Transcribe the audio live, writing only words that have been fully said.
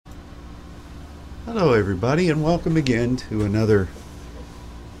Hello, everybody, and welcome again to another,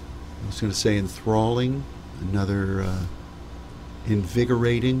 I was going to say enthralling, another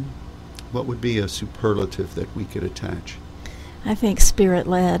invigorating. What would be a superlative that we could attach? I think spirit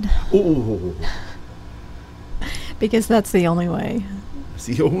led, Oh, because that's the only way. it's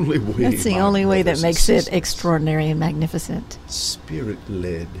the only way. That's the my only way that brothers and makes it sisters. extraordinary and magnificent. Spirit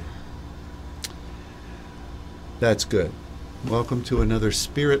led. That's good. Welcome to another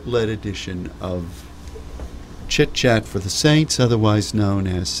spirit led edition of Chit Chat for the Saints, otherwise known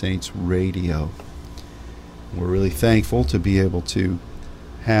as Saints Radio. We're really thankful to be able to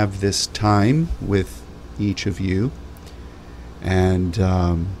have this time with each of you, and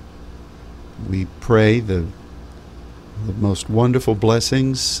we pray the most wonderful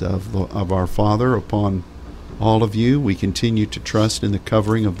blessings of our Father upon all of you. We continue to trust in the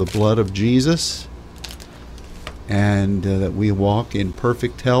covering of the blood of Jesus, and that we walk in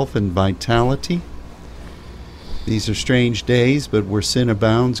perfect health and vitality. These are strange days, but where sin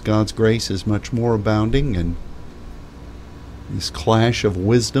abounds, God's grace is much more abounding, and this clash of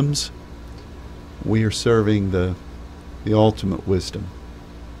wisdoms, we are serving the ultimate wisdom,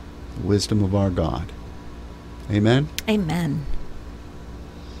 the wisdom of our God. Amen? Amen.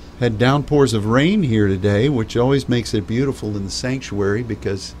 Had downpours of rain here today, which always makes it beautiful in the sanctuary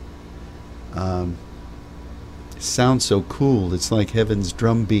because it sounds so cool. It's like heaven's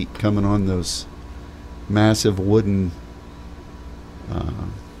drumbeat coming on those massive wooden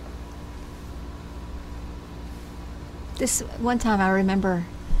This one time I remember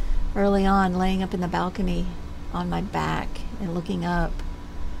early on laying up in the balcony on my back and looking up,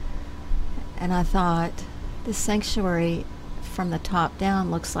 and I thought, this sanctuary from the top down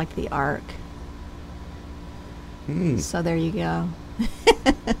looks like the ark. So there you go.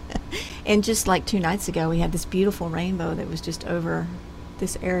 And just like 2 nights ago, we had this beautiful rainbow that was just over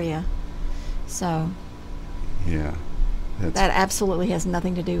this area. So yeah, that absolutely has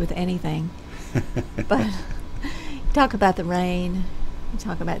nothing to do with anything. But you talk about the rain, you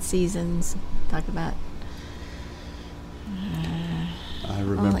talk about seasons, talk about I all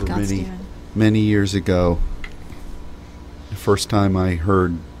remember that God's doing. many years ago, the first time I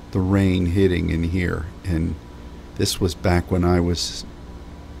heard the rain hitting in here, and this was back when I was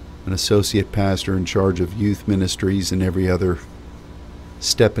an associate pastor in charge of youth ministries and every other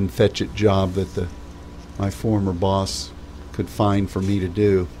step and fetch it job that my former boss could find for me to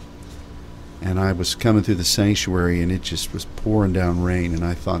do. And I was coming through the sanctuary, and it just was pouring down rain, and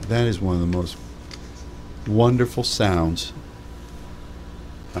I thought, that is one of the most wonderful sounds.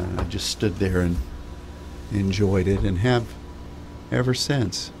 I just stood there and enjoyed it, and have ever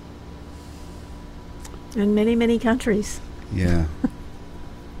since. In many, many countries. Yeah.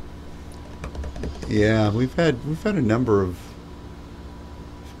 Yeah, we've had a number of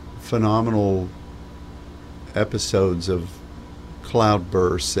phenomenal episodes of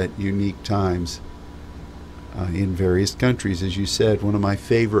cloudbursts at unique times in various countries. As you said, one of my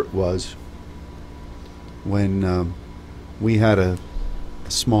favorite was when we had a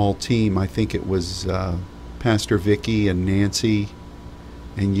small team. I think it was Pastor Vicky and Nancy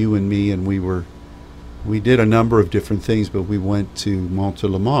and you and me, and we did a number of different things, but we went to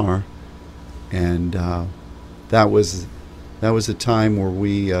Montélimar, and that was a time where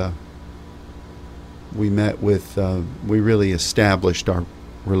we met with, we really established our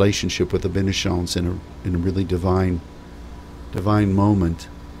relationship with the Benishons in a really divine moment.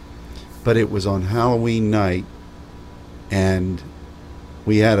 But it was on Halloween night, and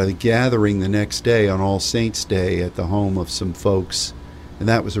we had a gathering the next day on All Saints' Day at the home of some folks, and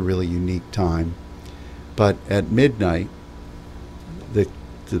that was a really unique time. But at midnight,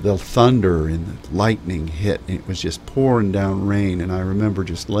 the thunder and the lightning hit, and it was just pouring down rain, and I remember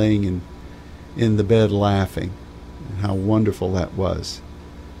just laying in the bed laughing, and how wonderful that was.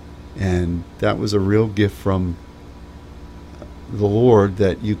 And that was a real gift from the Lord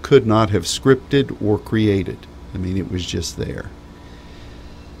that you could not have scripted or created. I mean, it was just there.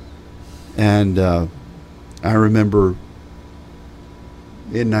 And I remember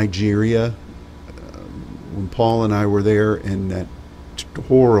in Nigeria, when Paul and I were there in that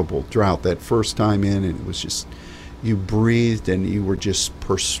horrible drought, that first time in, and it was just, you breathed and you were just,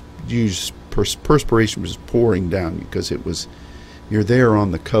 perspiration was pouring down because you're there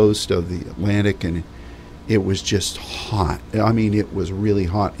on the coast of the Atlantic, and it was just hot. I mean, it was really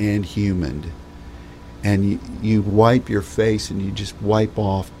hot and humid. And you wipe your face and you just wipe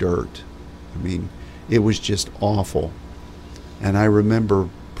off dirt. I mean, it was just awful. And I remember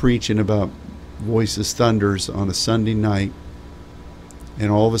preaching about Voices Thunders on a Sunday night, and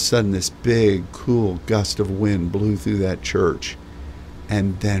all of a sudden this big, cool gust of wind blew through that church.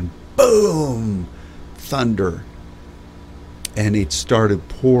 And then, boom, thunder. And it started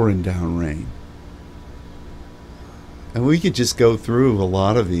pouring down rain. And we could just go through a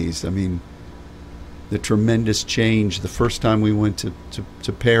lot of these. I mean, the tremendous change the first time we went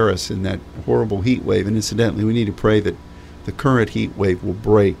to Paris in that horrible heat wave. And incidentally, we need to pray that the current heat wave will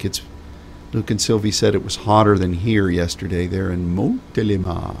break. Luke and Sylvie said it was hotter than here yesterday. They're in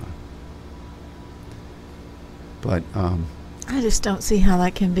Montélimar. But I just don't see how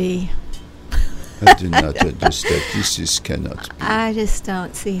that can be. I do not understand. This just cannot be. I just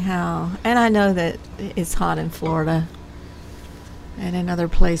don't see how. And I know that it's hot in Florida and in other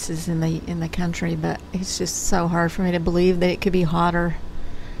places in the country, but it's just so hard for me to believe that it could be hotter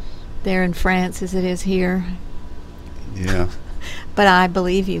there in France as it is here. Yeah. But I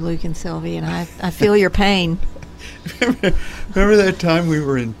believe you, Luke and Sylvie, and I feel your pain. Remember that time we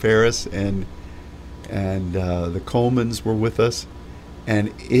were in Paris and the Colemans were with us,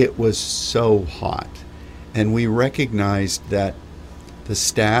 and it was so hot, and we recognized that the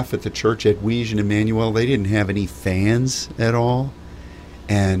staff at the church at Edwige and Emmanuel, they didn't have any fans at all,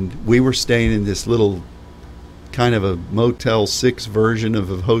 and we were staying in this little kind of a Motel 6 version of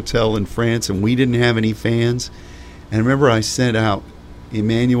a hotel in France, and we didn't have any fans. And remember, I sent out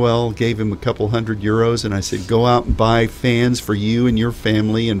Emmanuel, gave him a couple €100, and I said, go out and buy fans for you and your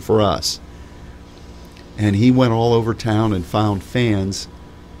family and for us. And he went all over town and found fans,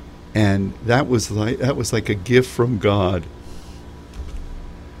 and that was like a gift from God.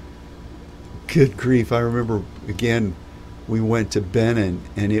 Good grief! I remember again, we went to Benin,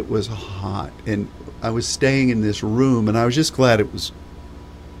 and it was hot, and I was staying in this room, and I was just glad it was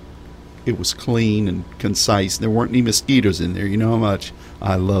clean and concise. There weren't any mosquitoes in there. You know how much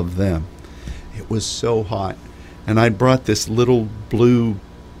I love them. It was so hot, and I brought this little blue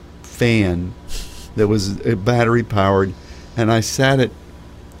fan that was battery powered, and I sat it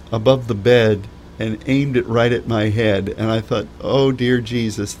above the bed and aimed it right at my head, and I thought, oh dear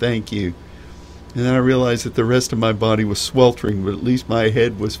Jesus, thank you. And then I realized that the rest of my body was sweltering, but at least my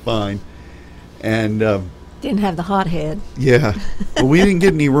head was fine. And didn't have the hot head. Yeah. Well, we didn't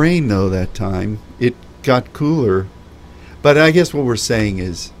get any rain though that time. It got cooler. But I guess what we're saying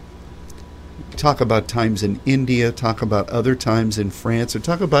is, talk about times in India, talk about other times in France, or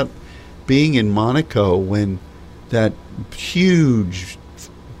talk about being in Monaco when that huge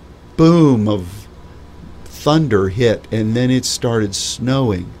boom of thunder hit and then it started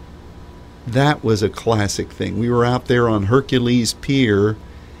snowing. That was a classic thing. We were out there on Hercules Pier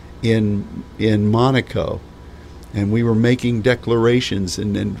in Monaco, and we were making declarations,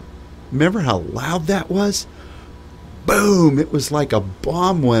 and then remember how loud that was? Boom! It was like a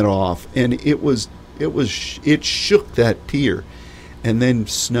bomb went off, and it shook that pier. And then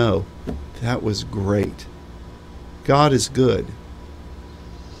snow. That was great. God is good.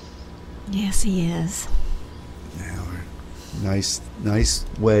 Yes, He is. Now, nice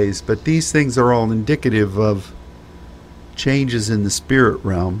ways. But these things are all indicative of changes in the spirit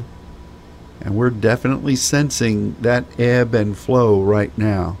realm. And we're definitely sensing that ebb and flow right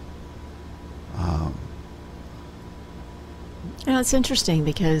now. It's interesting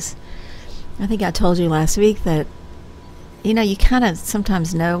because I think I told you last week that you kind of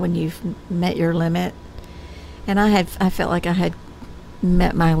sometimes know when you've met your limit. And I felt like I had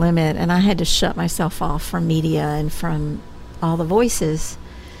met my limit, and I had to shut myself off from media and from all the voices,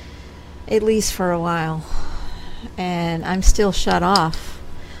 at least for a while. And I'm still shut off,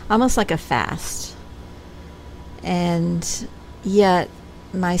 almost like a fast. And yet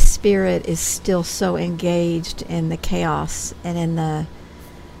my spirit is still so engaged in the chaos and in the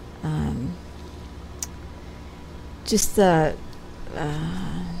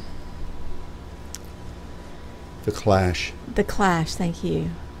the clash. The clash, thank you,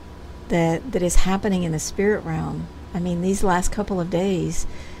 that is happening in the spirit realm. I mean, these last couple of days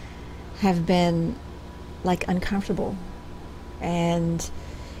have been like uncomfortable, and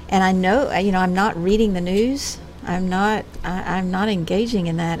I know, I'm not reading the news. I'm not engaging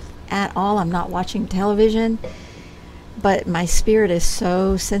in that at all. I'm not watching television. But my spirit is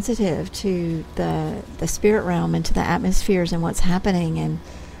so sensitive to the spirit realm and to the atmospheres and what's happening,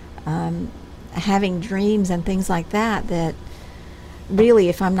 and having dreams and things like that really,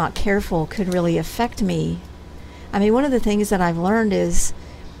 if I'm not careful, could really affect me. I mean, one of the things that I've learned is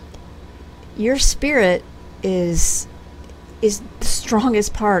your spirit is the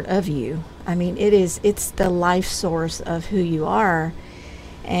strongest part of you. I mean, it's the life source of who you are,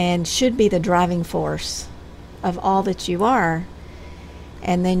 and should be the driving force of all that you are.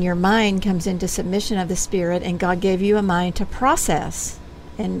 And then your mind comes into submission of the spirit, and God gave you a mind to process,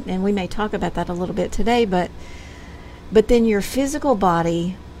 and we may talk about that a little bit today, but then your physical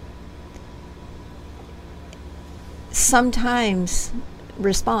body sometimes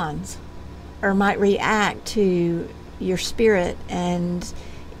responds or might react to your spirit and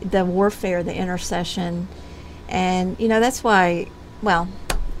the warfare, the intercession. And, that's why, well,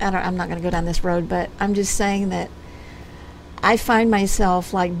 I'm not going to go down this road, but I'm just saying that I find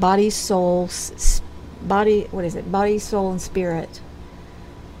myself like body, soul, and spirit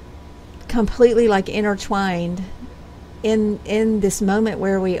completely like intertwined in this moment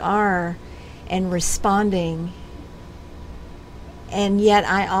where we are and responding. And yet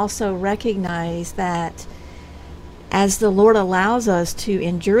I also recognize that as the Lord allows us to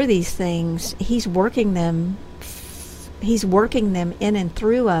endure these things, He's working them in and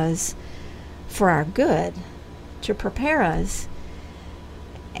through us for our good, to prepare us.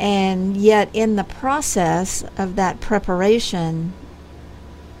 And yet in the process of that preparation,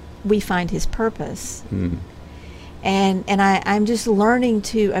 we find His purpose. And I'm just learning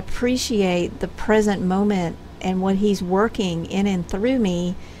to appreciate the present moment and what He's working in and through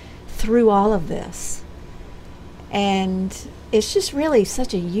me through all of this. And it's just really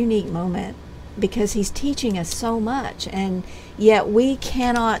such a unique moment because He's teaching us so much, and yet we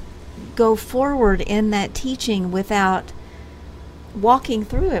cannot go forward in that teaching without walking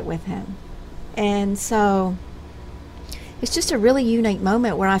through it with Him. And so it's just a really unique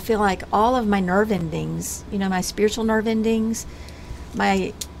moment where I feel like all of my nerve endings, my spiritual nerve endings,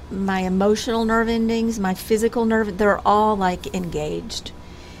 my emotional nerve endings, my physical nerve, they're all like engaged.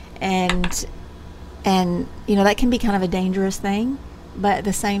 And that can be kind of a dangerous thing, but at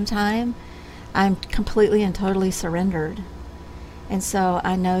the same time, I'm completely and totally surrendered. And so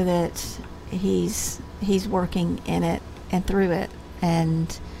I know that He's working in it and through it.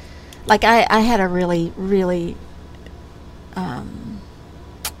 And like I had a really, really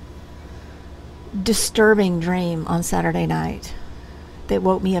disturbing dream on Saturday night that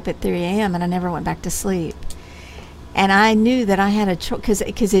woke me up at 3 a.m. and I never went back to sleep. And I knew that I had a choice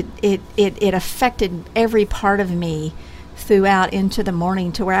because it affected every part of me throughout into the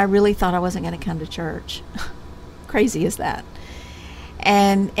morning to where I really thought I wasn't going to come to church. Crazy is that?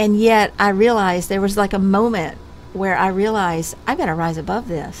 And yet I realized there was like a moment where I realized I've got to rise above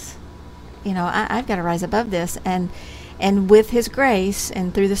this. I've got to rise above this. And with His grace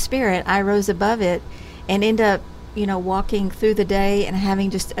and through the Spirit, I rose above it and end up, walking through the day and having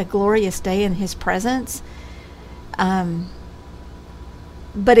just a glorious day in His presence.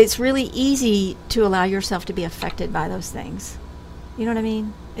 But it's really easy to allow yourself to be affected by those things. You know what I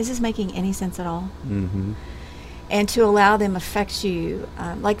mean? Is this making any sense at all? Mm-hmm. And to allow them affect you.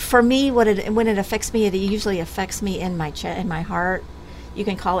 Like for me, when it affects me, it usually affects me in my chest, in my heart. You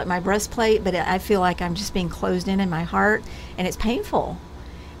can call it my breastplate, but I feel like I'm just being closed in my heart, and it's painful.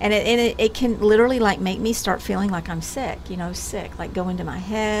 And it can literally like make me start feeling like I'm sick, sick, like go into my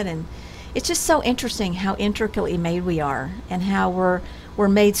head. And it's just so interesting how intricately made we are and how we're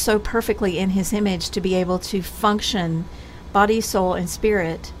made so perfectly in His image to be able to function body, soul, and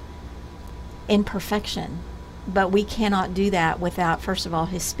spirit in perfection. But we cannot do that without, first of all,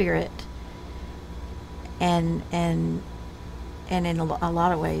 His Spirit and in a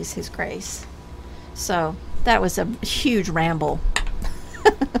lot of ways, His grace. So that was a huge ramble.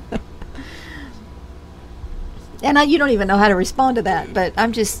 And you don't even know how to respond to that, but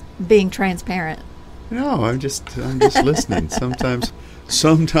I'm just being transparent. No, I'm just listening. Sometimes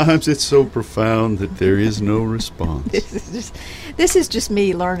it's so profound that there is no response. This is just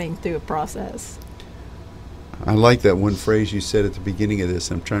me learning through a process. I like that one phrase you said at the beginning of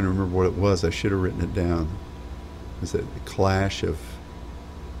this. I'm trying to remember what it was. I should have written it down. Was it the clash of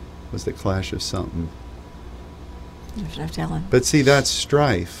something? There's no telling. But see, that's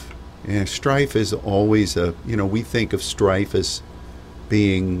strife. And strife is always we think of strife as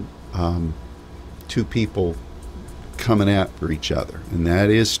being two people coming after each other, and that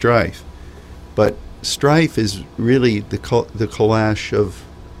is strife. But strife is really the clash of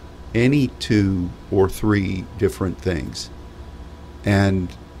any two or three different things.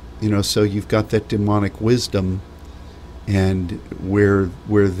 And, so you've got that demonic wisdom, and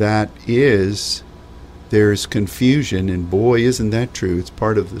where that is, there's confusion, and boy, isn't that true. It's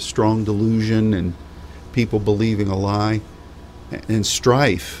part of the strong delusion and people believing a lie, and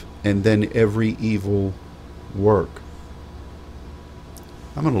strife, and then every evil work.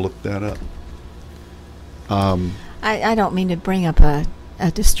 I'm going to look that up. I don't mean to bring up a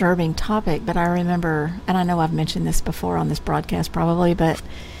disturbing topic, but I remember, and I know I've mentioned this before on this broadcast probably, but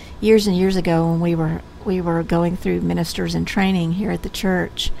years and years ago when we were going through ministers in training here at the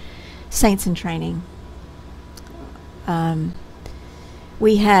church, saints in training,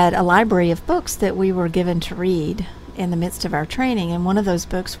 we had a library of books that we were given to read in the midst of our training, and one of those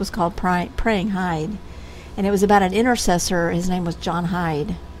books was called Praying Hyde. And it was about an intercessor. His name was John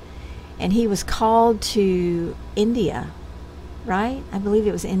Hyde. And he was called to India, right? I believe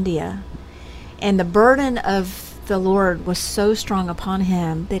it was India. And the burden of the Lord was so strong upon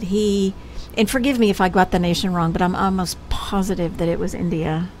him that he, and forgive me if I got the nation wrong, but I'm almost positive that it was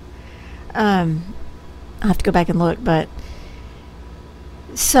India. I have to go back and look, but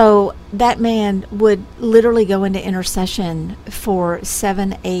so that man would literally go into intercession for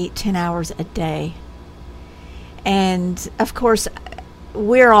 7, 8, 10 hours a day. And of course,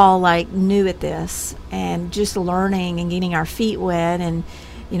 we're all like new at this and just learning and getting our feet wet and,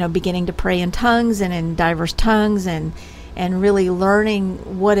 beginning to pray in tongues and in diverse tongues and really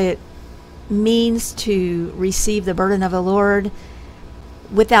learning what it means to receive the burden of the Lord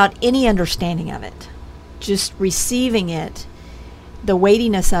without any understanding of it. Just receiving it, the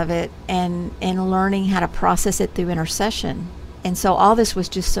weightiness of it, and learning how to process it through intercession. And so all this was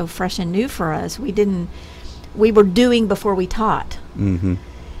just so fresh and new for us. We were doing before we taught. Mm-hmm.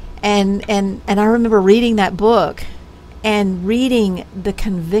 And I remember reading that book and reading the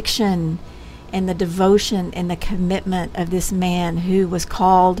conviction and the devotion and the commitment of this man who was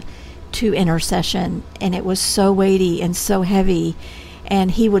called to intercession. And it was so weighty and so heavy.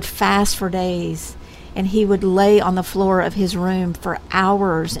 And he would fast for days. And he would lay on the floor of his room for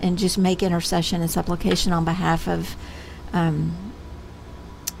hours and just make intercession and supplication on behalf of the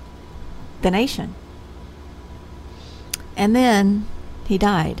nation. And then he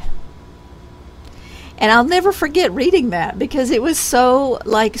died. And I'll never forget reading that because it was so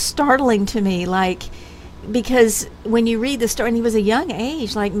startling to me, because when you read the story, and he was a young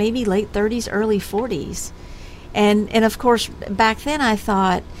age, maybe late 30s, early 40s. And of course, back then I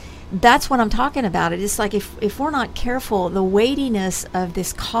thought, that's what I'm talking about. It's like if we're not careful, the weightiness of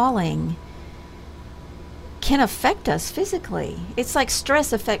this calling can affect us physically. It's like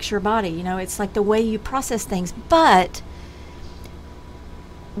stress affects your body. It's like the way you process things. But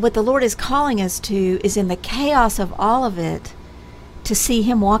what the Lord is calling us to is in the chaos of all of it to see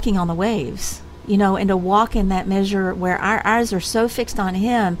him walking on the waves, and to walk in that measure where our eyes are so fixed on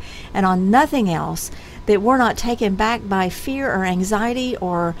him and on nothing else that we're not taken back by fear or anxiety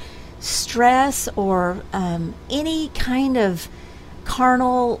or stress or any kind of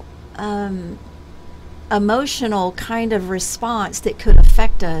carnal, emotional kind of response that could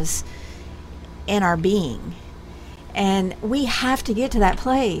affect us in our being. And we have to get to that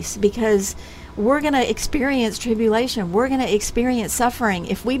place because we're going to experience tribulation. We're going to experience suffering.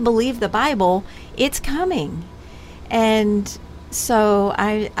 If we believe the Bible, it's coming. And so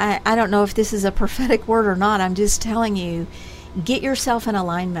I don't know if this is a prophetic word or not. I'm just telling you, get yourself in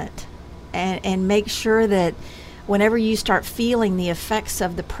alignment and make sure that whenever you start feeling the effects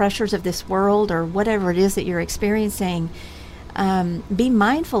of the pressures of this world or whatever it is that you're experiencing, be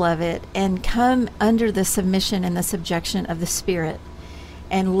mindful of it and come under the submission and the subjection of the Spirit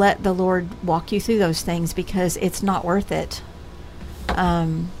and let the Lord walk you through those things because it's not worth it.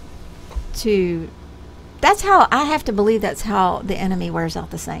 That's how I have to believe that's how the enemy wears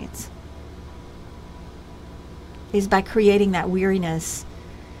out the saints. Is by creating that weariness.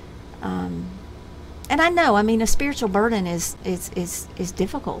 And I know, a spiritual burden is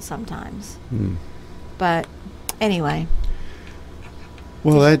difficult sometimes. But anyway.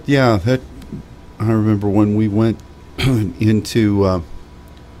 Well, that I remember when we went into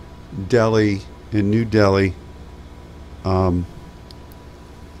Delhi, in New Delhi.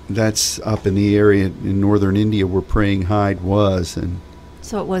 That's up in the area in northern India where Praying Hyde was, and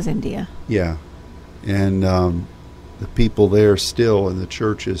so it was India. Yeah, and the people there still, in the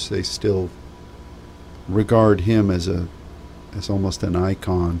churches, they still regard him as almost an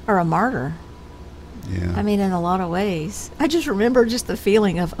icon or a martyr. Yeah. In a lot of ways. I just remember just the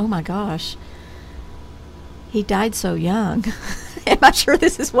feeling of, oh my gosh, he died so young. Am I sure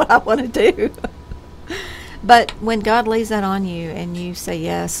this is what I want to do? But when God lays that on you and you say,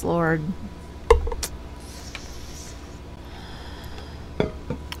 yes, Lord.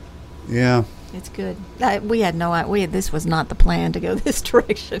 Yeah. It's good. We had no idea. This was not the plan to go this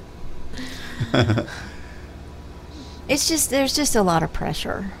direction. There's just a lot of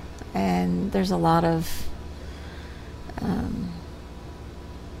pressure. And there's a lot of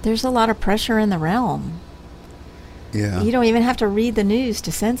pressure in the realm. Yeah. You don't even have to read the news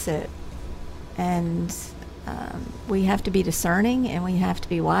to sense it. And we have to be discerning, and we have to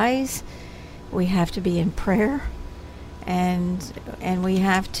be wise. We have to be in prayer, and we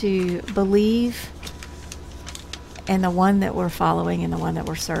have to believe in the one that we're following and the one that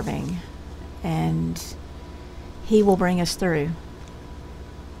we're serving, and he will bring us through.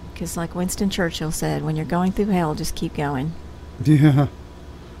 Because like Winston Churchill said, when you're going through hell, just keep going. Yeah,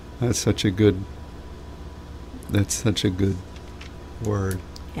 that's such a good That's such a good word.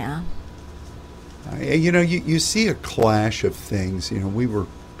 Yeah. You see a clash of things. We were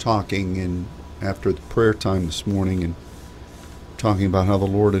talking after the prayer time this morning and talking about how the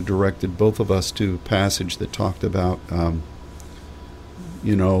Lord had directed both of us to a passage that talked about, the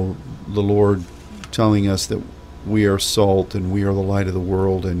Lord telling us that we are salt and we are the light of the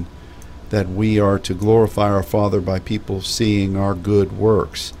world, and that we are to glorify our Father by people seeing our good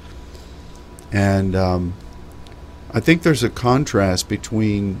works. And I think there's a contrast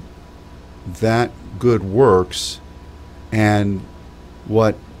between that good works and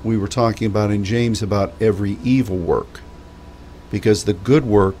what we were talking about in James about every evil work. Because the good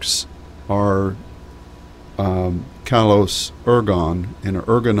works are kalos ergon, and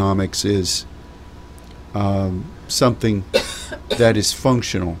ergonomics is something that is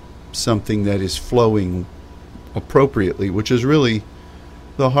functional, something that is flowing appropriately, which is really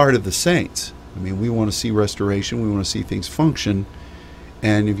the heart of the saints. I mean, we want to see restoration, we want to see things function,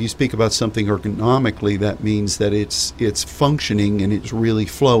 and if you speak about something ergonomically, that means that it's functioning and it's really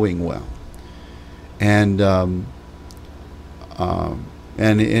flowing well. And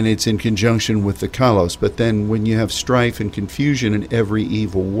it's in conjunction with the kalos. But then when you have strife and confusion in every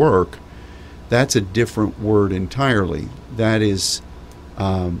evil work, that's a different word entirely. That is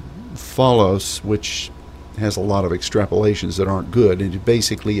phalos, which has a lot of extrapolations that aren't good. And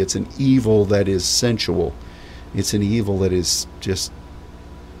basically it's an evil that is sensual. It's an evil that is just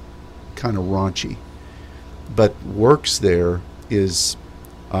kind of raunchy. But works there is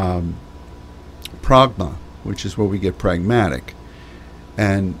pragma, which is where we get pragmatic.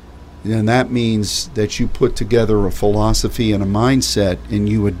 And that means that you put together a philosophy and a mindset, and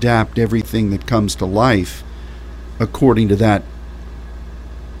you adapt everything that comes to life according to that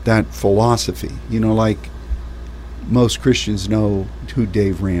philosophy. Like most Christians know who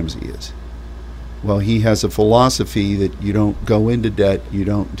Dave Ramsey is. Well, he has a philosophy that you don't go into debt, you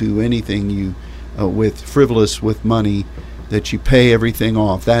don't do anything with money, that you pay everything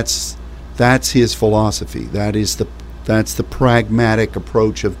off. That's his philosophy. That's the pragmatic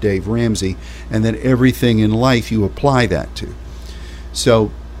approach of Dave Ramsey, and that everything in life you apply that to.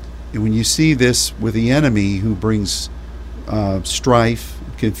 So when you see this with the enemy who brings strife,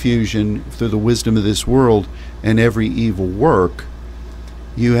 confusion through the wisdom of this world and every evil work,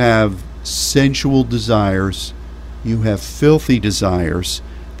 you have sensual desires, you have filthy desires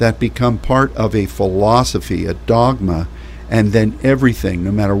that become part of a philosophy, a dogma, and then everything,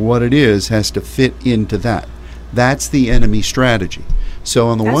 no matter what it is, has to fit into that. That's the enemy strategy. So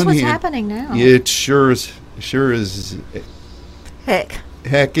on the one hand, that's what's happening now. It sure is.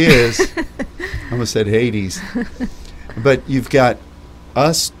 Heck is. I almost said Hades. But you've got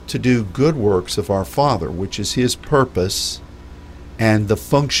us to do good works of our Father, which is His purpose, and the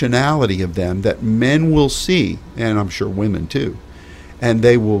functionality of them that men will see, and I'm sure women too, and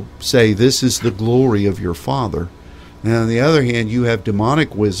they will say, this is the glory of your Father. And on the other hand, you have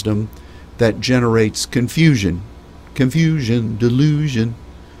demonic wisdom that generates confusion, delusion,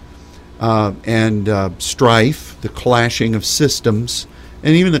 and strife, the clashing of systems,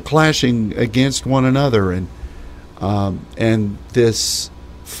 and even the clashing against one another, and this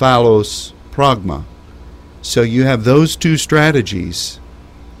phalos pragma. So you have those two strategies.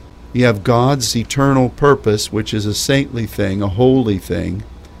 You have God's eternal purpose, which is a saintly thing, a holy thing,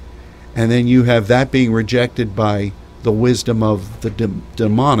 and then you have that being rejected by the wisdom of the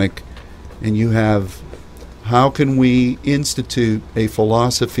demonic, and you have, how can we institute a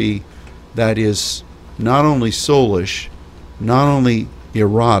philosophy that is not only soulish, not only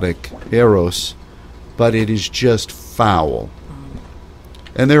erotic, eros, but it is just foul.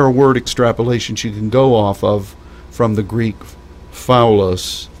 And there are word extrapolations you can go off of from the Greek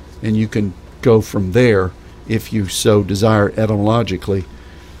phaulos, and you can go from there if you so desire etymologically.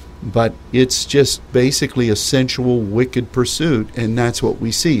 But it's just basically a sensual, wicked pursuit, and that's what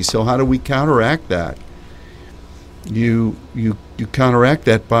we see. So how do we counteract that? You counteract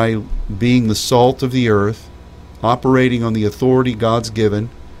that by being the salt of the earth, operating on the authority God's given,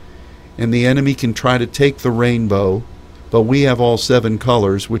 and the enemy can try to take the rainbow, but we have all 7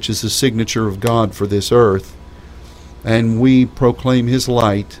 colors, which is the signature of God for this earth, and we proclaim His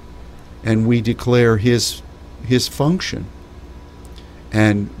light, and we declare His function.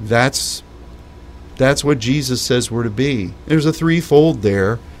 And that's what Jesus says we're to be. There's a threefold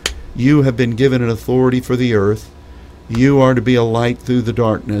there. You have been given an authority for the earth. You are to be a light through the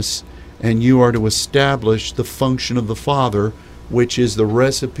darkness, and you are to establish the function of the Father, which is the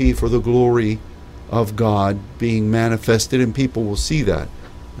recipe for the glory of God being manifested, and people will see that.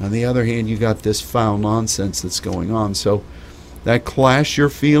 On the other hand, you got this foul nonsense that's going on. So that clash you're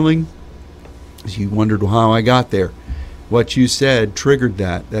feeling, You wondered how I got there. What you said triggered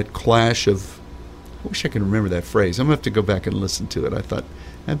that clash of, I wish I could remember that phrase. I'm going to have to go back and listen to it. I thought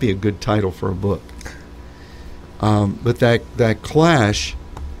that'd be a good title for a book. But that clash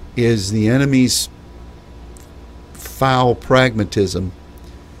is the enemy's foul pragmatism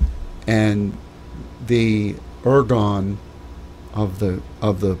and the ergon of the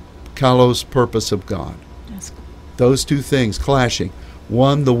kalos purpose of God. Yes. Those two things clashing.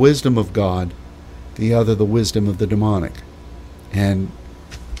 One, the wisdom of God, the other, the wisdom of the demonic. And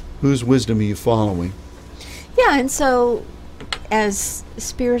whose wisdom are you following? Yeah, and so as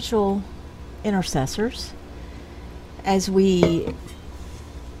spiritual intercessors, as we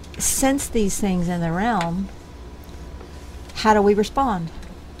sense these things in the realm, how do we respond?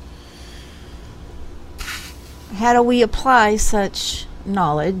 How do we apply such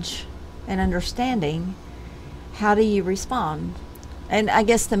knowledge and understanding? How do you respond? And I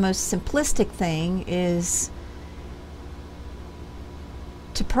guess the most simplistic thing is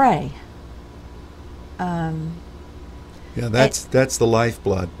to pray. Yeah, that's the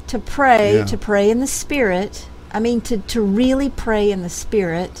lifeblood. To pray, Yeah. to pray in the Spirit. I mean, to really pray in the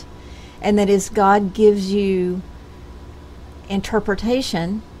Spirit, and that as God gives you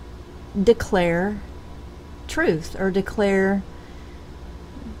interpretation, declare truth or declare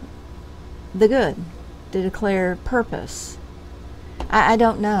the good, to declare purpose. I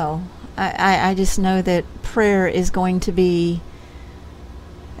don't know. I just know that prayer is going to be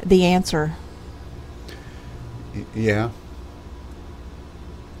the answer. Yeah.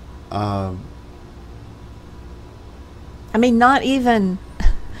 I mean, not even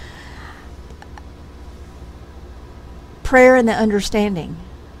prayer in the understanding.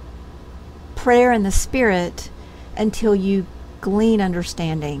 Prayer in the Spirit until you glean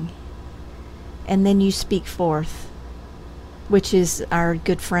understanding. And then you speak forth, which is our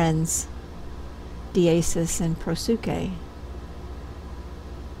good friends, Deasis and Prosuke.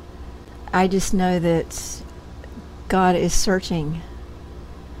 I just know that God is searching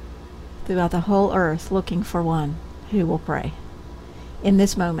throughout the whole earth looking for one who will pray in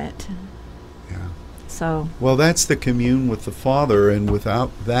this moment. Yeah. So, Well, that's the commune with the Father, and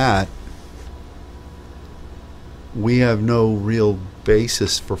without that, we have no real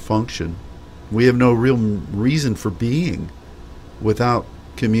basis for function. We have no real reason for being without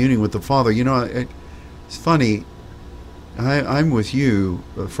communing with the Father. You know, it's funny. I'm with you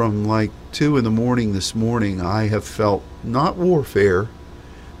from like 2 a.m. this morning. I have felt not warfare,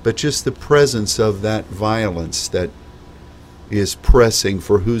 but just the presence of that violence that is pressing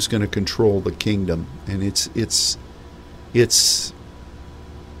for who's going to control the kingdom, and it's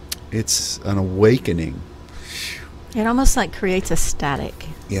an awakening. it almost like creates a static.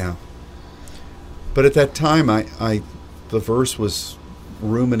 Yeah. But at that time, the verse was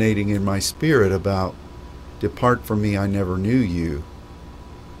ruminating in my spirit about, "Depart from me, I never knew you."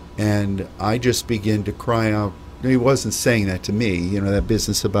 And I just began to cry out. He wasn't saying that to me, you know, that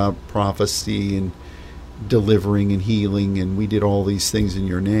business about prophecy and delivering and healing, and we did all these things in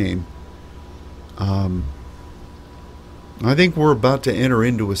your name. I think we're about to enter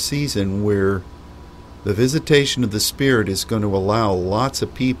into a season where the visitation of the Spirit is going to allow lots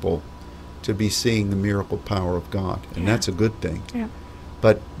of people to be seeing the miracle power of God, and that's a good thing. Yeah.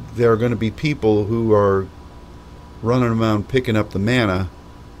 But there are going to be people who are running around picking up the manna,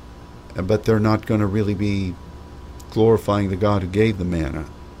 but they're not going to really be glorifying the God who gave the manna.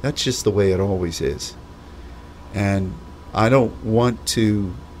 That's just the way it always is. And I don't want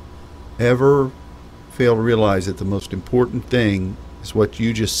to ever fail to realize that the most important thing is what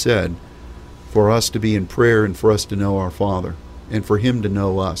you just said, for us to be in prayer and for us to know our Father and for Him to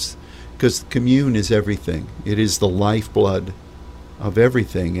know us. Because commune is everything. It is the lifeblood of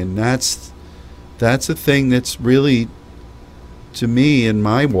everything. And that's a thing that's really, to me in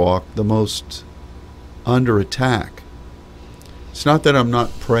my walk, the most under attack. It's not that I'm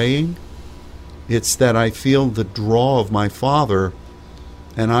not praying. It's that I feel the draw of my Father,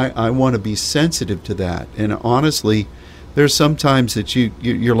 and I want to be sensitive to that. And honestly, there's sometimes that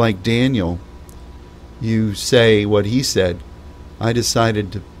you're like Daniel. You say what he said. I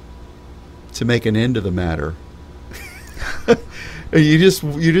decided to make an end of the matter.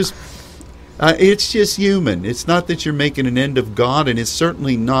 It's just human. It's not that you're making an end of God, and it's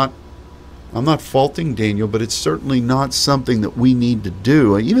certainly not, I'm not faulting Daniel, but it's certainly not something that we need to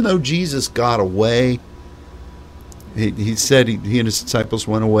do. Even though Jesus got away, he said he and his disciples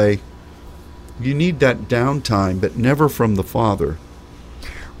went away. You need that downtime, but never from the Father.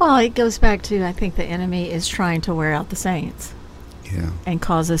 Well, it goes back to, I think the enemy is trying to wear out the saints. Yeah. And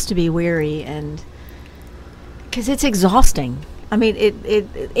cause us to be weary, and because it's exhausting. I mean, it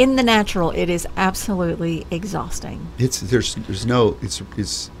in the natural, it is absolutely exhausting. There's no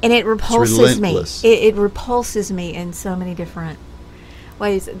And it repulses me. relentless. It repulses me in so many different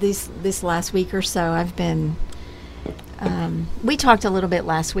ways. This last week or so, I've been. We talked a little bit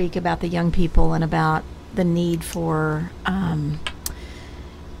last week about the young people and about the need for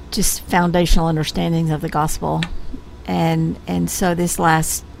just foundational understandings of the gospel, and so this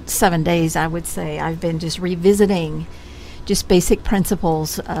last 7 days, I would say I've been just revisiting just basic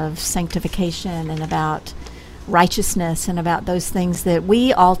principles of sanctification and about righteousness and about those things that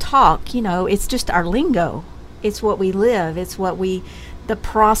we all talk. It's just our lingo. It's what we live. It's what the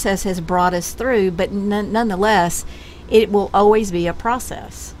process has brought us through, but nonetheless, it will always be a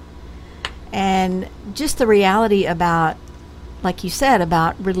process. And just the reality about, like you said,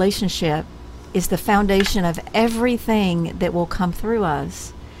 about relationship is the foundation of everything that will come through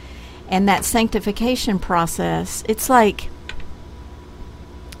us. And that sanctification process, it's like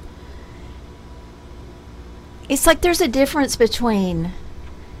there's a difference between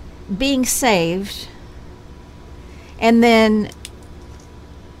being saved and then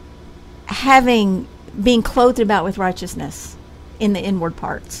being clothed about with righteousness in the inward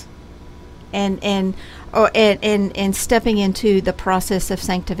parts, and stepping into the process of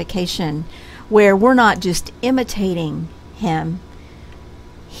sanctification, where we're not just imitating Him.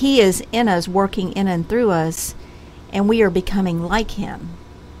 He is in us, working in and through us, and we are becoming like Him.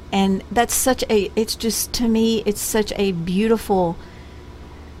 And that's to me, it's such a beautiful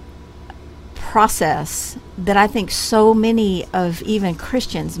process that I think so many of even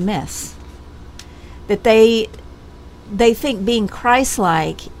Christians miss. That they think being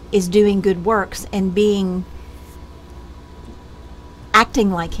Christ-like is doing good works and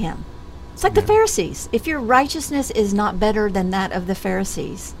acting like Him. It's like the Pharisees. If your righteousness is not better than that of the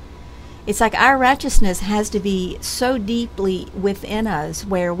Pharisees, it's like our righteousness has to be so deeply within us,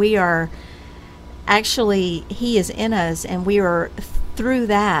 where we are actually, He is in us, and we are through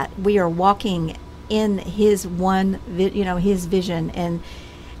that, we are walking in His His vision. And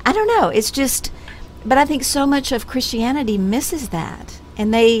I don't know, it's just, but I think so much of Christianity misses that.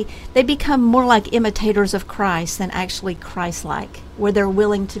 And they become more like imitators of Christ than actually Christ-like, where they're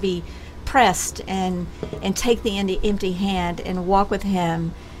willing to be pressed and take the empty hand and walk with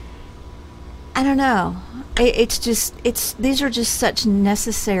Him. I don't know. These are just such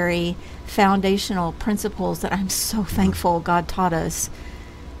necessary foundational principles that I'm so thankful God taught us,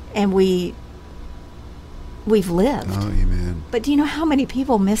 and we've lived. Oh, amen. But do you know how many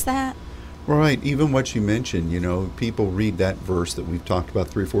people miss that? Right. Even what you mentioned, people read that verse that we've talked about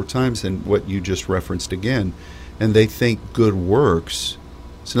 3 or 4 times, and what you just referenced again, and they think good works.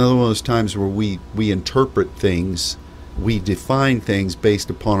 It's another one of those times where we interpret things, we define things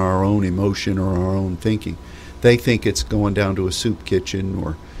based upon our own emotion or our own thinking. They think it's going down to a soup kitchen,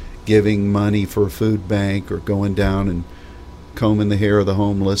 or giving money for a food bank, or going down and combing the hair of the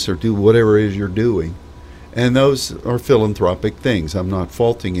homeless, or do whatever it is you're doing. And those are philanthropic things. I'm not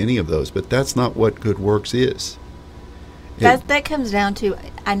faulting any of those, but that's not what good works is. That comes down to,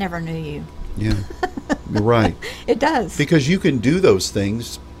 I never knew you. Yeah, you're right. It does. Because you can do those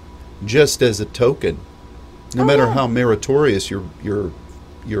things just as a token, no matter how meritorious your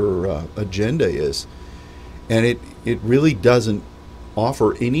agenda is. And it really doesn't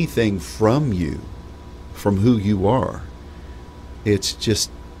offer anything from you, from who you are. It's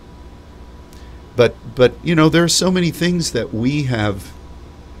just... But there are so many things that we have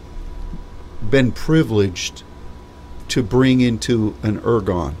been privileged to bring into an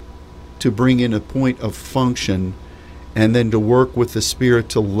ergon, to bring in a point of function, and then to work with the Spirit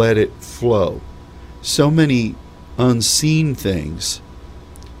to let it flow. So many unseen things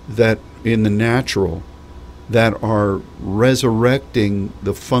that in the natural that are resurrecting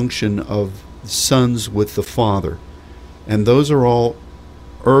the function of sons with the Father. And those are all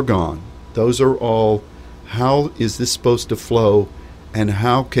ergon. Those are all, how is this supposed to flow, and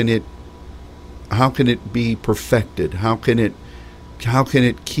how can it be perfected? How can it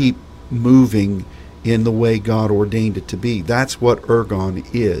keep moving in the way God ordained it to be? That's what ergon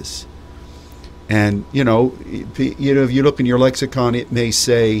is. And if you look in your lexicon, it may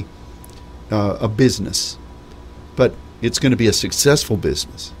say a business, but it's going to be a successful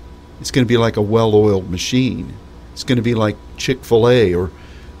business. It's going to be like a well-oiled machine. It's going to be like Chick-fil-A or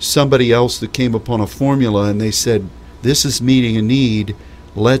somebody else that came upon a formula and they said, this is meeting a need,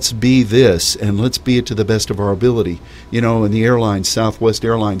 let's be this, and let's be it to the best of our ability. And the airlines, Southwest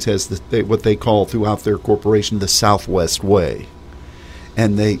Airlines has what they call throughout their corporation the Southwest Way.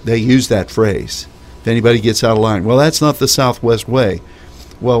 And they use that phrase. If anybody gets out of line, well, that's not the Southwest Way.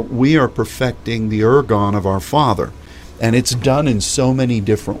 Well, we are perfecting the ergon of our Father. And it's done in so many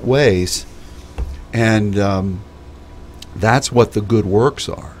different ways. And that's what the good works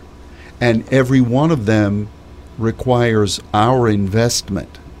are. And every one of them requires our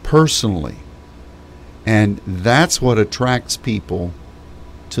investment personally. And that's what attracts people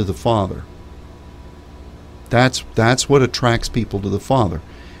to the Father. That's what attracts people to the Father.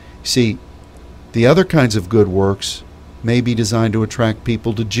 See, the other kinds of good works may be designed to attract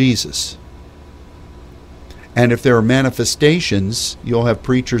people to Jesus. And if there are manifestations, you'll have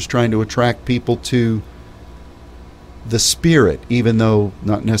preachers trying to attract people to the Spirit, even though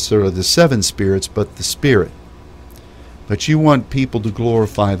not necessarily the 7 spirits, but the Spirit. But you want people to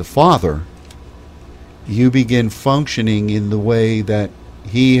glorify the Father, you begin functioning in the way that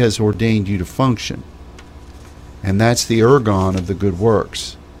He has ordained you to function. And that's the ergon of the good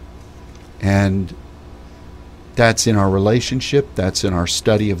works. And that's in our relationship, that's in our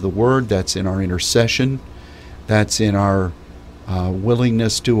study of the Word, that's in our intercession, that's in our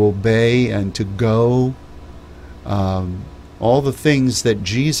willingness to obey and to go. All the things that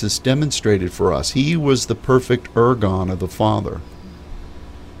Jesus demonstrated for us. He was the perfect ergon of the Father.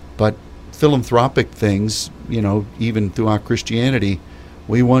 But philanthropic things, even throughout Christianity,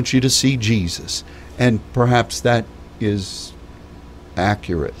 we want you to see Jesus. And perhaps that is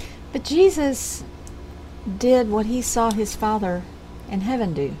accurate. But Jesus did what He saw His Father in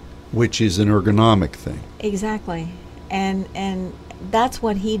heaven do. Which is an ergonomic thing. Exactly. And that's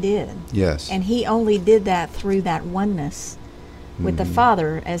what He did. Yes. And He only did that through that oneness with the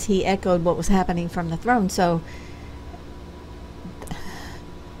Father as He echoed what was happening from the throne. So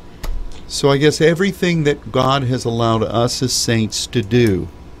I guess everything that God has allowed us as saints to do,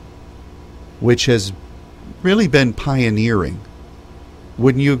 which has really been pioneering,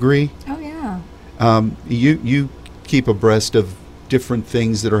 wouldn't you agree? Oh, yeah. You keep abreast of different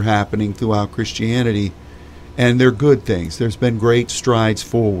things that are happening throughout Christianity, and they're good things. There's been great strides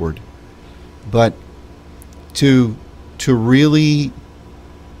forward. But to really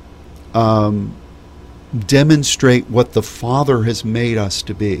demonstrate what the Father has made us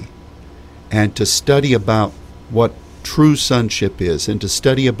to be, and to study about what true sonship is, and to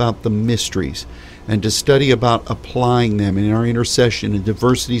study about the mysteries, and to study about applying them in our intercession and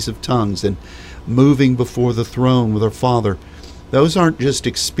diversities of tongues and moving before the throne with our Father. Those aren't just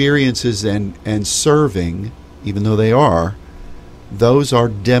experiences and serving, even though they are. Those are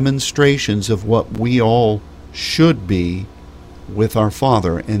demonstrations of what we all should be with our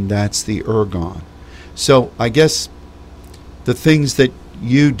Father, and that's the ergon. So I guess the things that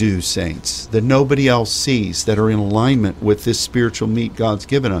you do, saints, that nobody else sees, that are in alignment with this spiritual meat God's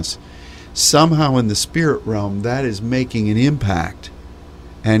given us, somehow in the spirit realm that is making an impact,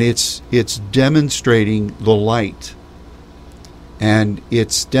 and it's demonstrating the light, and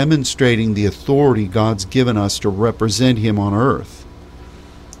it's demonstrating the authority God's given us to represent Him on earth.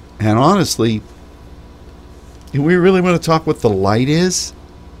 And honestly, do we really want to talk what the light is?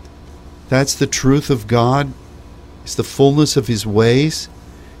 That's the truth of God. It's the fullness of His ways.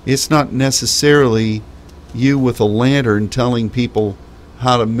 It's not necessarily you with a lantern telling people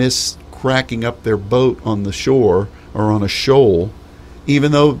how to miss cracking up their boat on the shore or on a shoal,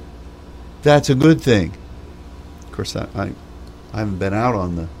 even though that's a good thing. Of course, I haven't been out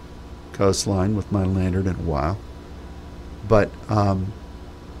on the coastline with my lantern in a while. But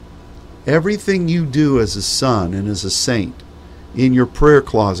everything you do as a son and as a saint, in your prayer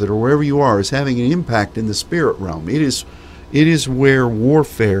closet or wherever you are, is having an impact in the spirit realm. It is where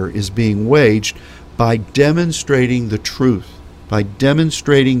warfare is being waged by demonstrating the truth, by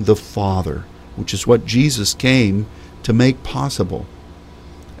demonstrating the Father, which is what Jesus came to make possible.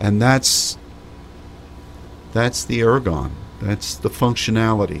 And that's the ergon. That's the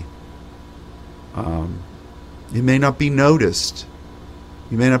functionality. It may not be noticed.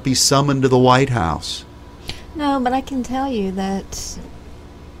 You may not be summoned to the White House. No, but I can tell you that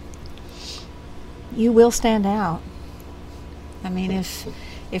you will stand out. I mean, if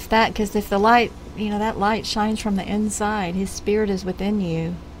the light, that light shines from the inside, His Spirit is within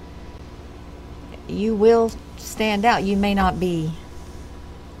you, you will stand out. You may not be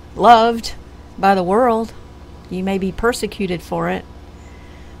loved by the world. You may be persecuted for it.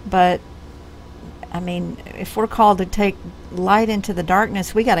 But, I mean, if we're called to take light into the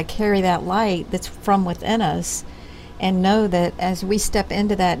darkness, we got to carry that light that's from within us and know that as we step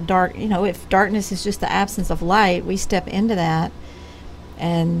into that dark, if darkness is just the absence of light, we step into that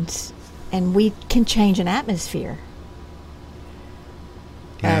and we can change an atmosphere.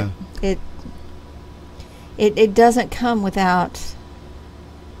 Yeah. It doesn't come without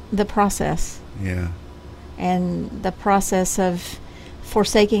the process. Yeah. And the process of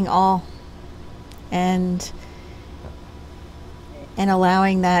forsaking all and and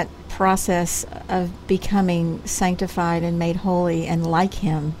allowing that process of becoming sanctified and made holy and like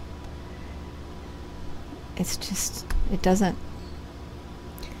him. It's just, it doesn't.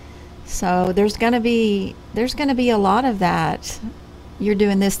 So there's going to be a lot of that. You're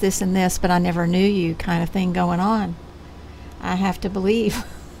doing this, this, and this, but I never knew you kind of thing going on. I have to believe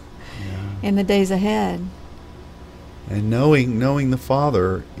in the days ahead. And knowing the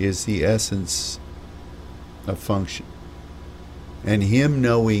Father is the essence of function. And him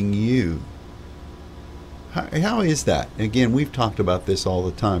knowing you. How is that? Again, we've talked about this all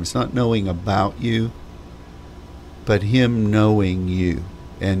the time. It's not knowing about you, but him knowing you.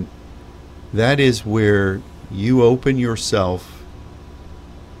 And that is where you open yourself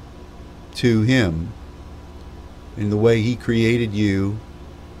to him in the way he created you,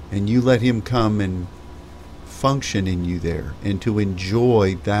 and you let him come and function in you there and to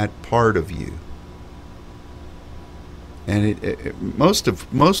enjoy that part of you. And most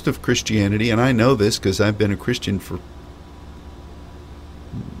of Christianity, and I know this because I've been a Christian for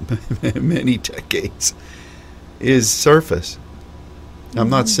many decades, is surface. I'm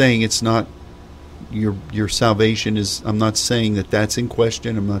not saying it's not your salvation is. I'm not saying that that's in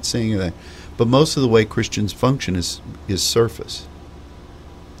question. I'm not saying that, but most of the way Christians function is surface.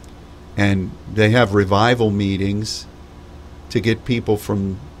 And they have revival meetings to get people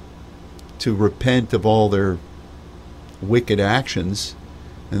to repent of all their wicked actions,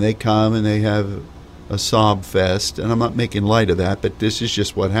 and they come and they have a sob fest, and I'm not making light of that, but this is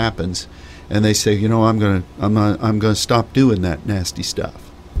just what happens. And they say, I'm gonna stop doing that nasty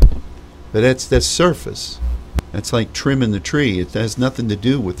stuff. But that's surface. That's like trimming the tree. It has nothing to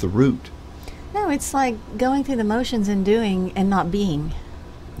do with the root. No, it's like going through the motions and doing and not being.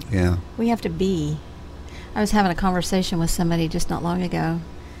 Yeah. We have to be. I was having a conversation with somebody just not long ago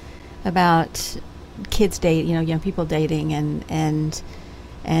about kids date, young people dating, and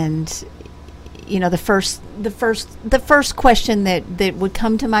the first question that would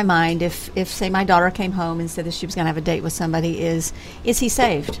come to my mind if say my daughter came home and said that she was going to have a date with somebody is he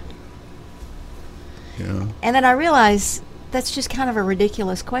saved? Yeah. And then I realized that's just kind of a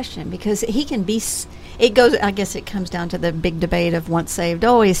ridiculous question, because he can be. I guess it comes down to the big debate of once saved,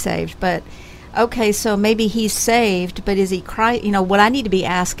 always saved. But okay, so maybe he's saved, but is he Christ? What I need to be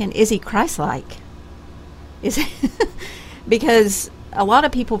asking, is he Christ-like? Because a lot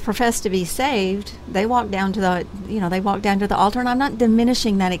of people profess to be saved. They walk down to the altar, and I'm not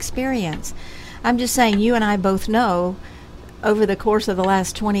diminishing that experience. I'm just saying you and I both know over the course of the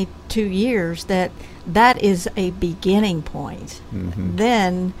last 22 years that is a beginning point. Mm-hmm.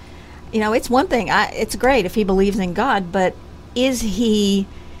 Then, it's one thing. It's great if he believes in God, but is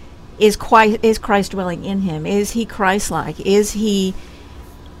Christ dwelling in him? Is he Christ-like? Is he?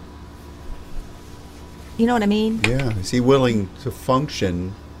 You know what I mean? Yeah. Is he willing to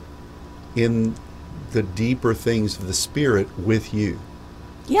function in the deeper things of the Spirit with you?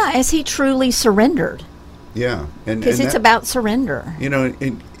 Yeah. Is he truly surrendered? Yeah. Because it's about surrender.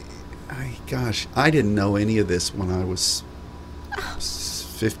 I didn't know any of this when I was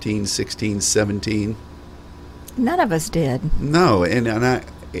 15, 16, 17. None of us did. No. The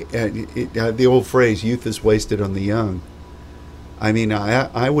old phrase, youth is wasted on the young. I mean,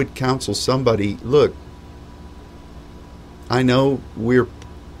 I would counsel somebody, look, I know we're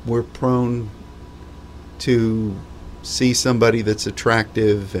prone to see somebody that's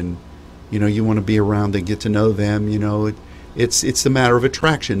attractive, and you want to be around and get to know them. It's a matter of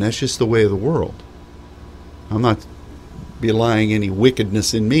attraction. That's just the way of the world. I'm not belying any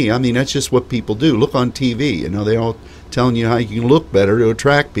wickedness in me. I mean, that's just what people do. Look on TV. They all telling you how you can look better to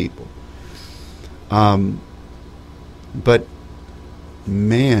attract people. But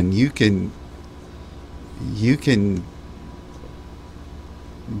man, you can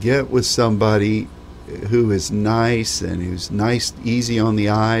get with somebody who is nice and who's nice, easy on the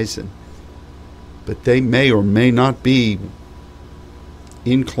eyes, but they may or may not be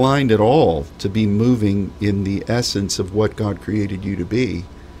inclined at all to be moving in the essence of what God created you to be.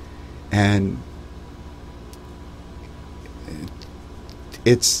 And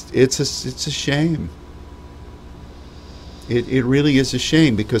it's a shame. It really is a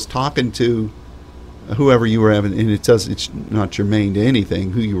shame, because talking to whoever you were having, and it's not germane to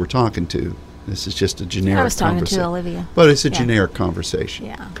anything who you were talking to. This is just a generic conversation. I was talking to Olivia. But it's a generic conversation.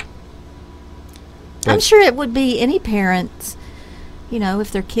 Yeah. I'm sure it would be any parents,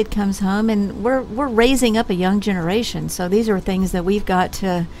 if their kid comes home, and we're raising up a young generation. So these are things that we've got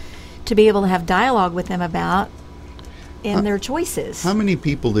to be able to have dialogue with them about in their choices. How many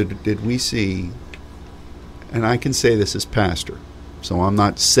people did we see, and I can say this as pastor, so I'm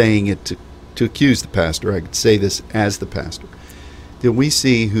not saying it to accuse the pastor, I could say this as the pastor. that we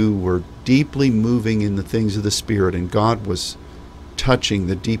see who were deeply moving in the things of the Spirit, and God was touching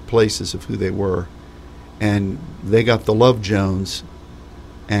the deep places of who they were. And they got the Love Jones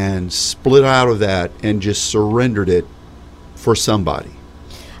and split out of that and just surrendered it for somebody.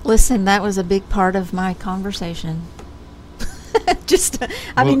 Listen, that was a big part of my conversation.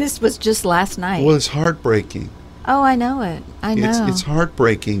 This was just last night. Well, it's heartbreaking. Oh, I know it. I know. It's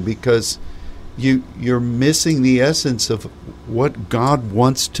heartbreaking because you're missing the essence of what God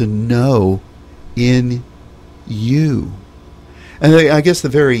wants to know in you. And I guess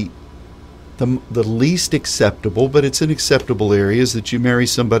the least acceptable, but it's an acceptable area, is that you marry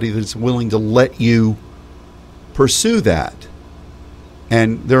somebody that's willing to let you pursue that.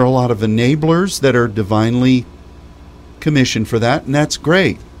 And there are a lot of enablers that are divinely commissioned for that, and that's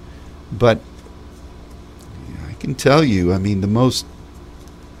great. But I can tell you, I mean, the most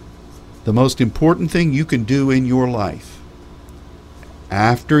important thing you can do in your life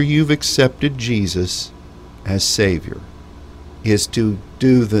after you've accepted Jesus as Savior is to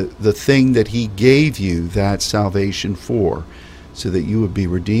do the thing that He gave you that salvation for, so that you would be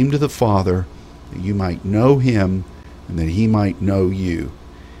redeemed to the Father, that you might know Him, and that He might know you.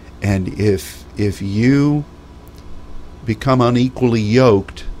 And if you become unequally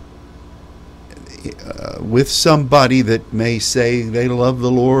yoked with somebody that may say they love the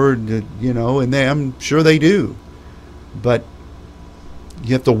Lord, and I'm sure they do, but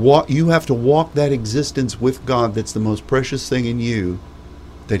you have to walk that existence with God that's the most precious thing in you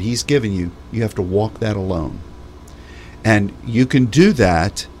that He's given you. You have to walk that alone. And you can do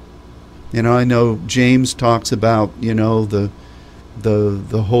that. I know James talks about, the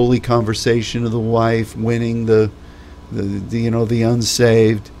holy conversation of the wife winning the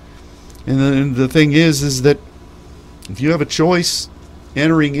unsaved. And then the thing is that if you have a choice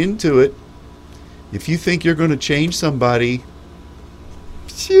entering into it, if you think you're going to change somebody,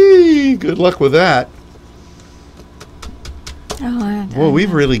 good luck with that. Well,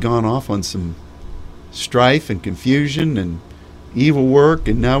 we've really gone off on some strife and confusion and evil work,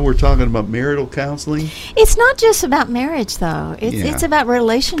 and now we're talking about marital counseling. It's not just about marriage, though. It's about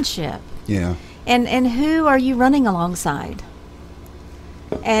relationship. Yeah. And who are you running alongside?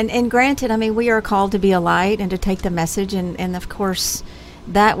 And granted, I mean, we are called to be a light and to take the message, and of course,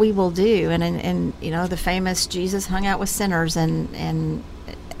 that we will do. And the famous Jesus hung out with sinners, and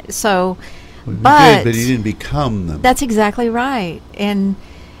so. But he didn't become them. That's exactly right. And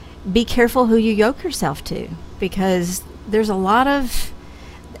be careful who you yoke yourself to, because there's a lot of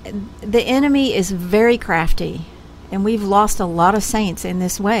the enemy is very crafty, and we've lost a lot of saints in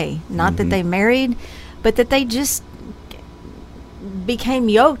this way. Not that they married, but that they just became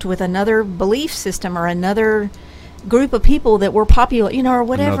yoked with another belief system or another group of people that were popular, or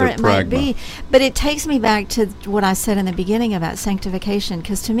whatever it might be. But it takes me back to what I said in the beginning about sanctification,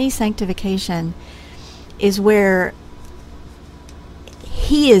 because to me, sanctification is where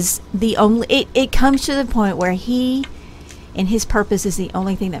He is the only, it comes to the point where He and His purpose is the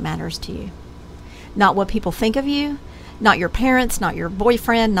only thing that matters to you. Not what people think of you, not your parents, not your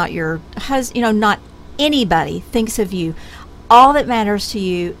boyfriend, not your husband, not anybody thinks of you. All that matters to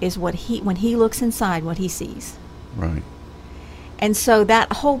you is when He looks inside, what He sees. Right. And so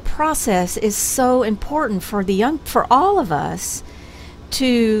that whole process is so important for all of us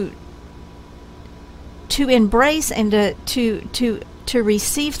to embrace and to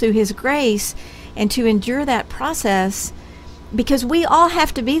receive through His grace, and to endure that process, because we all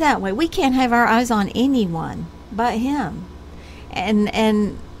have to be that way. We can't have our eyes on anyone but Him.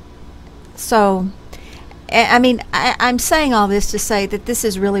 And so, I mean, I'm saying all this to say that this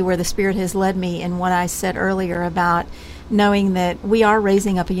is really where the Spirit has led me in what I said earlier about knowing that we are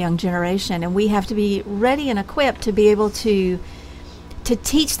raising up a young generation, and we have to be ready and equipped to be able to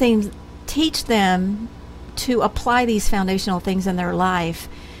teach them to apply these foundational things in their life,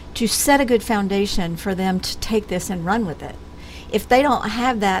 to set a good foundation for them to take this and run with it. If they don't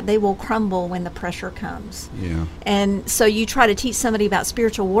have that, they will crumble when the pressure comes. Yeah. And so you try to teach somebody about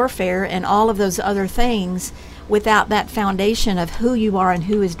spiritual warfare and all of those other things without that foundation of who you are and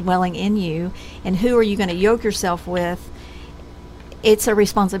who is dwelling in you and who are you going to yoke yourself with. It's a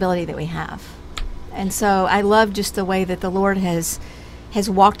responsibility that we have. And so I love just the way that the Lord has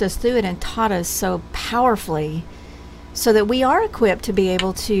walked us through it and taught us so powerfully, so that we are equipped to be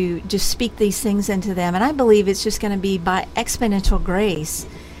able to just speak these things into them. And I believe it's just going to be by exponential grace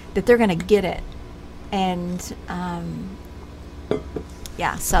that they're going to get it. And, so.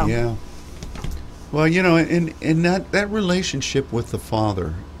 Yeah. Well, and that relationship with the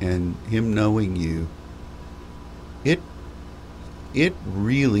Father and Him knowing you, it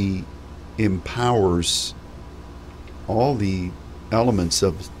really empowers all the elements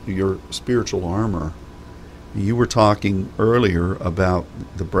of your spiritual armor. You were talking earlier about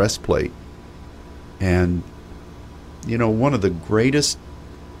the breastplate. And, one of the greatest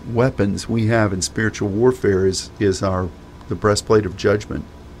weapons we have in spiritual warfare is the breastplate of judgment,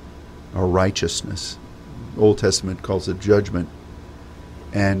 our righteousness. Old Testament calls it judgment.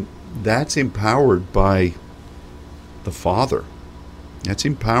 And that's empowered by the Father. That's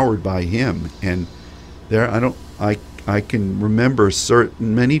empowered by Him. And I can remember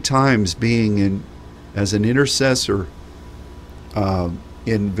many times being as an intercessor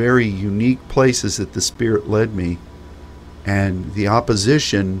in very unique places that the Spirit led me, and the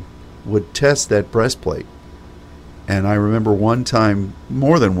opposition would test that breastplate. And I remember one time,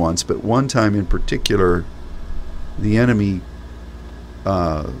 more than once, but one time in particular, the enemy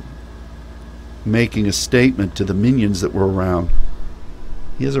making a statement to the minions that were around.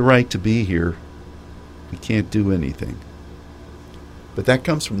 He has a right to be here. He can't do anything. But that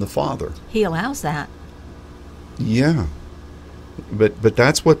comes from the Father. He allows that. Yeah. But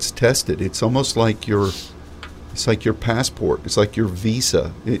that's what's tested. It's almost like your passport. It's like your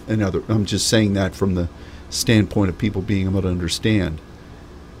visa. I'm just saying that from the standpoint of people being able to understand.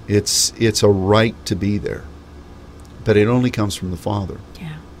 It's a right to be there. But it only comes from the Father.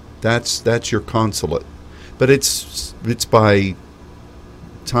 Yeah. That's your consulate. But it's by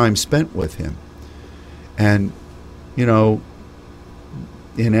time spent with Him. And in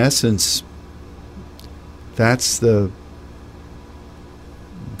essence, that's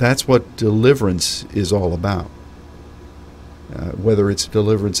what deliverance is all about. Whether it's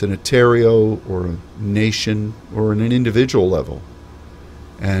deliverance in a terrio or a nation or in an individual level.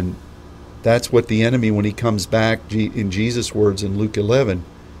 And that's what the enemy, when he comes back, in Jesus' words in Luke 11,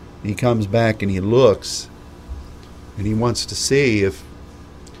 he comes back and he looks and he wants to see if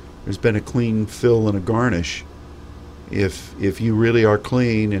there's been a clean fill and a garnish. If you really are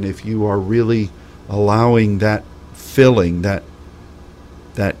clean, and if you are really allowing that filling, that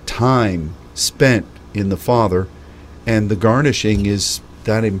time spent in the Father, and the garnishing is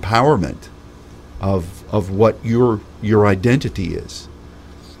that empowerment of what your identity is.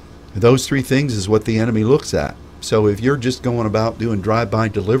 Those three things is what the enemy looks at. So if you're just going about doing drive-by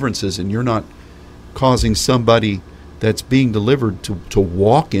deliverances and you're not causing somebody that's being delivered to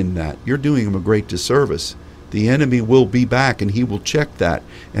walk in that, you're doing them a great disservice. The enemy will be back and he will check that.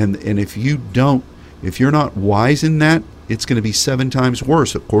 And if you're not wise in that, it's going to be 7 times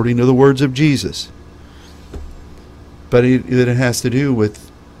worse, according to the words of Jesus. But it has to do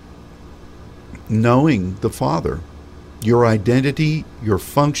with knowing the Father, your identity, your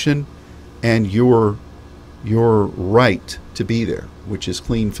function, and your right to be there, which is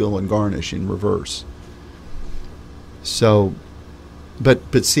clean, fill, and garnish in reverse. So,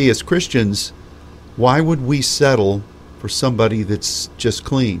 but see, as Christians, why would we settle for somebody that's just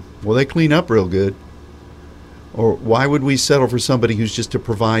clean? Well, they clean up real good. Or why would we settle for somebody who's just a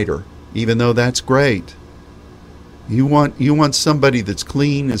provider, even though that's great? You want somebody that's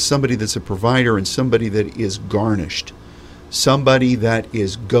clean, and somebody that's a provider, and somebody that is garnished, somebody that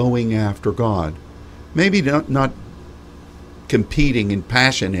is going after God. Maybe not competing in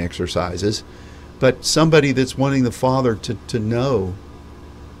passion exercises, but somebody that's wanting the Father to know.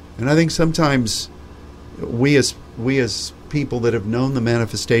 And I think sometimes we as people that have known the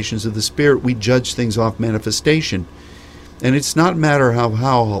manifestations of the Spirit, we judge things off manifestation. And it's not a matter of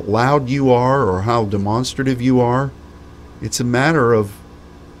how loud you are or how demonstrative you are. It's a matter of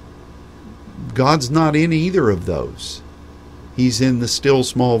God's not in either of those. He's in the still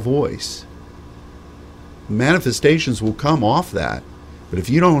small voice. Manifestations will come off that. But if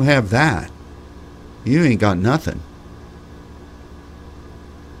you don't have that, you ain't got nothing.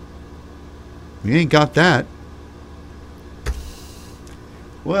 You ain't got that.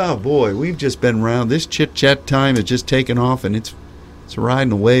 Well, boy, we've just been around. This chit-chat time has just taken off, and it's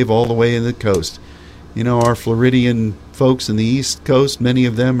riding a wave all the way in the coast. Our Floridian folks in the East Coast, many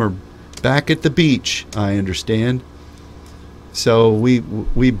of them are back at the beach, I understand. So we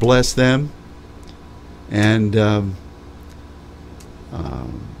bless them, and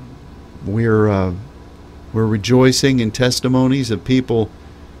we're rejoicing in testimonies of people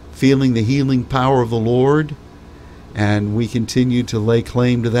feeling the healing power of the Lord, and we continue to lay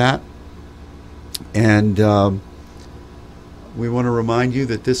claim to that. And we want to remind you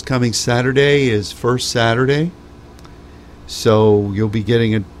that this coming Saturday is First Saturday, so you'll be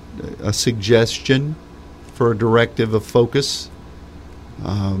getting a suggestion for a directive of focus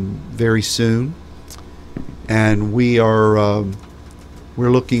very soon. And we're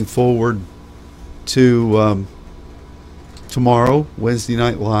looking forward to tomorrow, Wednesday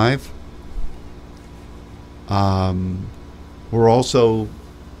Night Live. We're also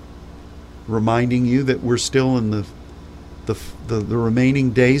reminding you that we're still in the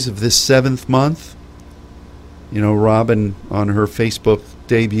remaining days of this 7th month. You know, Robin on her Facebook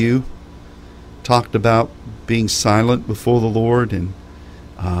debut talked about being silent before the Lord and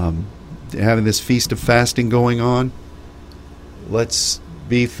having this feast of fasting going on. Let's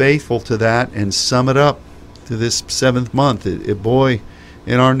be faithful to that and sum it up to this 7th month. Boy,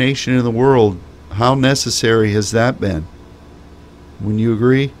 in our nation and the world, how necessary has that been? Wouldn't you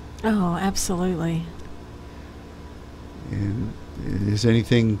agree? Oh, absolutely. And is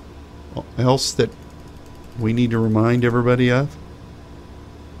anything else that we need to remind everybody of?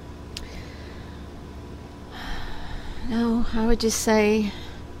 No, I would just say,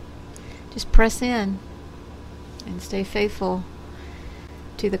 just press in and stay faithful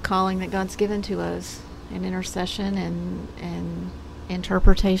to the calling that God's given to us in intercession and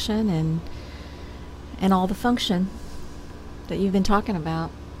interpretation and all the function that you've been talking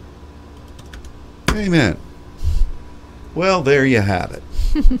about. Amen. Well, there you have it.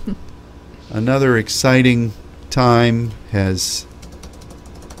 Another exciting time has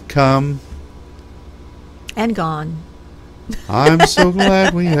come. And gone. I'm so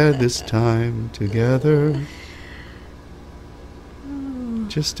glad we had this time together.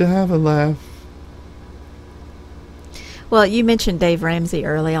 Just to have a laugh. Well, you mentioned Dave Ramsey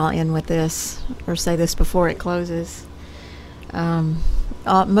early. I'll end with this, or say this before it closes.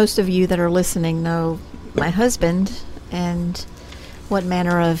 Most of you that are listening know my husband and what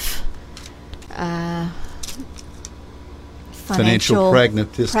manner of financial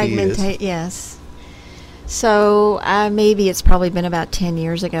pragmatist he is. Yes. So maybe it's probably been about 10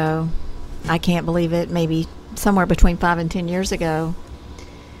 years ago. I can't believe it. Maybe somewhere between 5 and 10 years ago.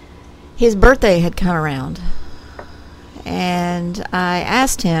 His birthday had come around. And I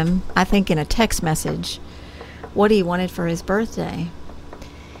asked him, I think in a text message, what he wanted for his birthday.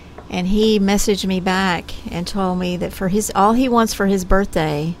 And he messaged me back and told me that for all he wants for his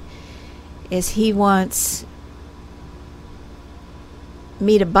birthday is he wants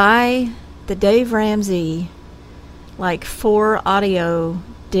me to buy the Dave Ramsey 4 audio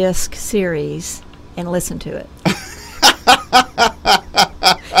disc series and listen to it.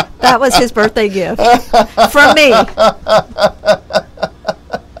 That was his birthday gift from me.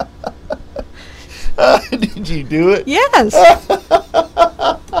 Did you do it? Yes.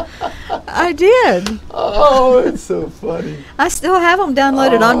 I did. Oh, it's so funny. I still have them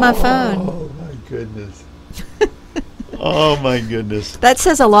downloaded on my phone. Oh, my goodness. Oh, my goodness. That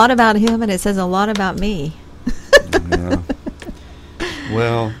says a lot about him, and it says a lot about me. Yeah.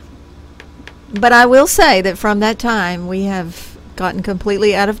 Well. But I will say that from that time, we have gotten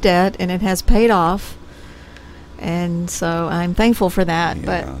completely out of debt, and it has paid off. And so I'm thankful for that. Yeah,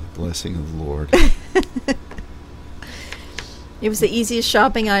 but blessing of the Lord. It was the easiest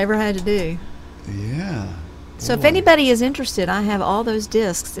shopping I ever had to do. Yeah. So Boy. if anybody is interested, I have all those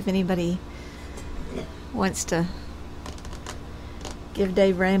discs. If anybody wants to give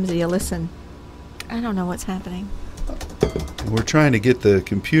Dave Ramsey a listen. I don't know what's happening. We're trying to get the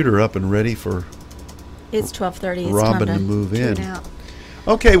computer up and ready for It's 12:30. It's Robin time to move in. tune out.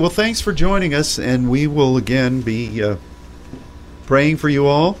 Okay, well, thanks for joining us, and we will again be praying for you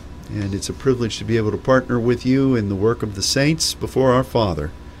all, and it's a privilege to be able to partner with you in the work of the saints before our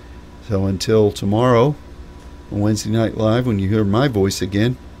Father. So until tomorrow, on Wednesday Night Live, when you hear my voice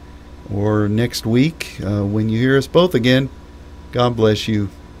again, or next week when you hear us both again, God bless you,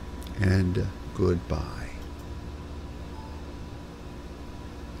 and goodbye.